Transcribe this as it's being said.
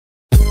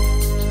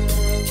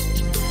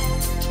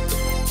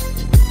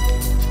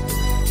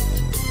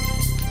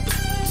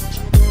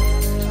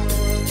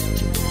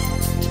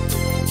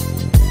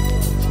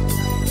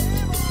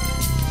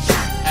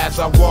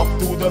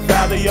the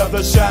valley of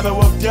the shadow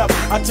of death,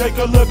 I take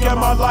a look at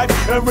my life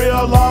and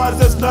realize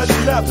there's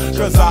nothing left.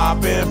 Cause I've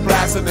been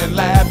blasting and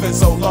laughing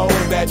so long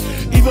that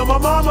even my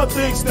mama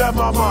thinks that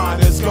my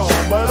mind is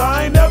gone. But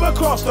I ain't never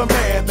crossed a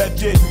man that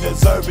didn't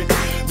deserve it.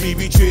 Me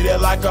be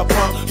treated like a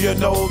punk, you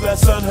know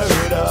that's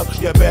unheard of.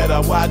 You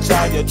better watch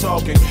how you're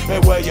talking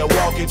and where you're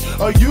walking,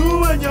 or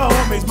you and your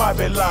homies might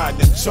be lined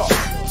in chalk.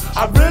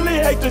 I really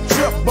hate the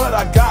trip, but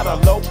I gotta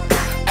low.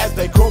 As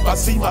they croak, I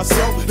see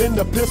myself in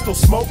the pistol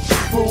smoke.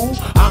 Fool,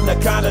 I'm the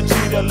kind of G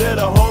the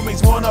little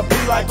homies wanna be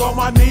like, on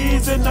my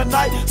knees in the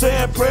night,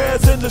 saying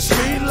prayers in the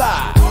street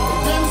light.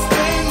 Been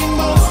spending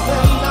most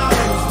their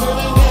lives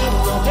living in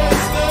the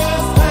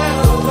gangster's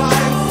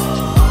paradise.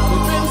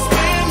 We've been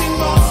spending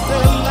most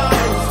their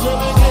lives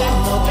living in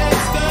the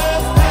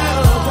gangster's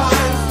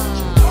paradise.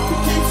 We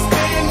keep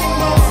spending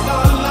most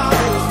our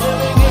lives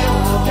living in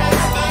the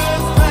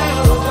gangster's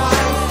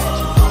paradise.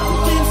 We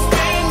keep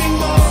spending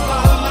most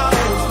our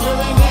lives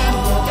living in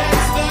the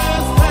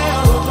gangster's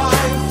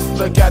paradise.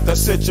 Look at the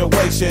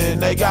situation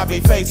they got me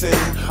facing.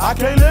 I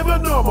can't live a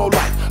normal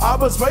life. I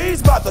was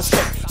raised by the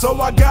state, so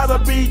I gotta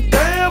be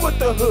down with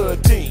the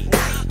hood team.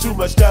 Too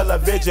much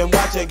television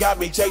watching got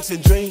me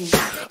chasing dreams.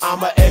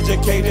 I'm an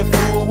educated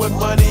fool with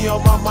money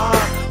on my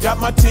mind. Got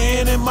my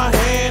tin in my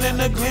hand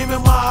and a gleam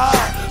in my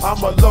eye.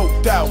 I'm a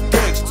loped out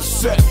gangster,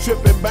 set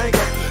tripping banker,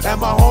 and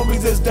my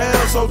homies is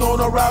down, so don't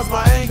arouse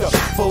my anger.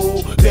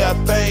 Fool,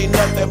 death ain't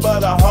nothing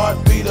but a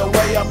heartbeat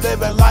away. I'm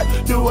living life,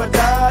 do or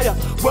die.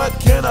 What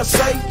can I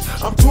say?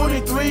 I'm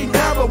 23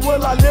 now, but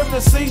will I live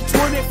to see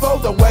 24?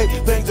 The way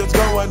things is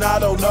going, I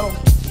don't know.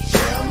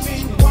 Tell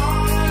me,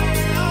 why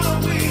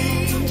are we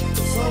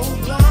so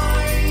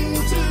blind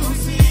to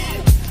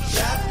see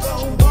that the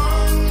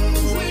ones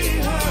we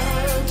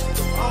hurt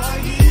are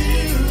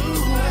you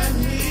and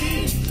me?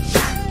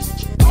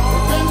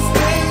 We've been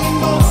spending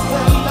most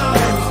their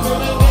lives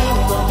living in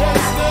the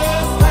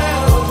gangster's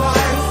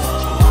paradise.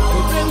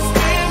 We've been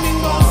spending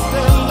most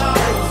their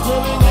lives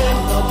living in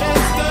the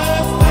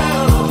gangster's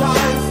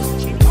paradise.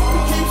 We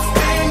keep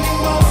spending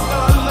most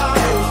our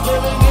lives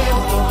living in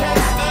the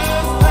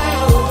gangster's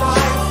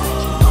paradise.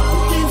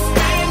 We keep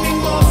spending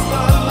most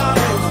our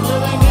lives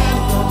living in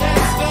the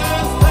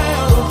gangster's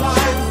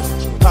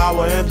paradise.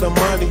 Power and the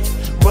money,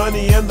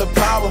 money and the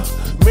power.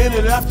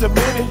 Minute after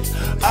minute,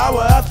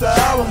 hour after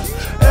hour,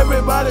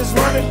 everybody's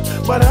running,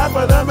 but half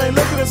of them ain't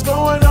looking what's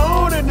going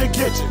on in the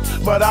kitchen.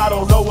 But I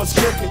don't know what's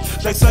cooking.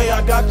 They say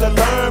I got to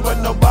learn,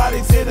 but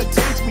nobody's here to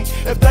teach me.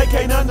 If they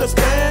can't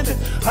understand it,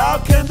 how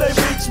can they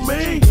reach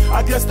me?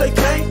 I guess they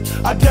can't,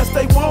 I guess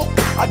they won't,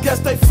 I guess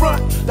they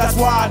front. That's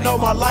why I know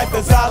my life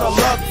is out of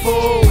luck,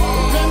 fool.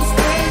 We've been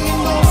spending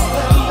most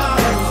of